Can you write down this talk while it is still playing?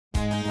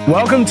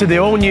Welcome to the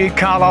all-new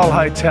Carlisle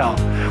Hotel.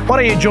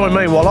 Why don't you join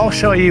me while I'll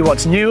show you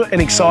what's new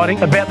and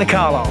exciting about the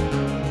Carlisle.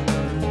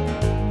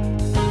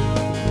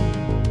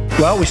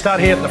 Well, we start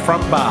here at the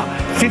front bar.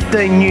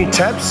 15 new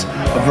taps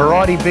of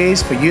variety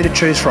beers for you to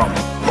choose from.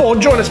 Or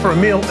join us for a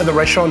meal at the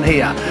restaurant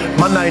here.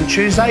 Monday and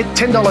Tuesday,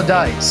 $10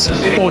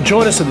 days. Or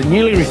join us at the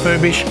newly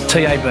refurbished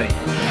TAB.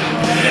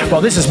 Well,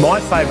 this is my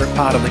favourite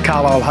part of the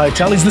Carlisle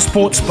Hotel, is the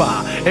sports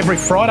bar. Every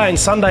Friday and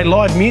Sunday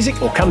live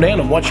music, or come down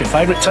and watch your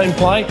favourite team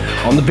play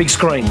on the big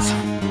screens.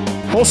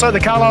 Also,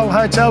 the Carlisle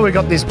Hotel, we've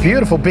got this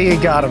beautiful beer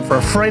garden for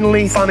a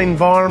friendly, fun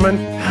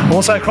environment.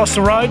 Also across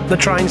the road, the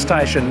train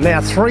station.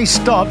 Now 3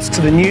 stops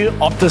to the new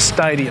Optus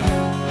Stadium.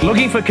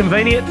 Looking for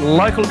convenient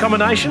local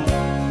accommodation?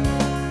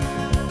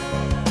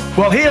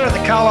 Well, here at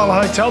the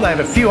Carlisle Hotel, they have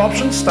a few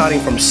options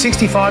starting from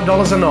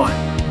 $65 a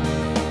night.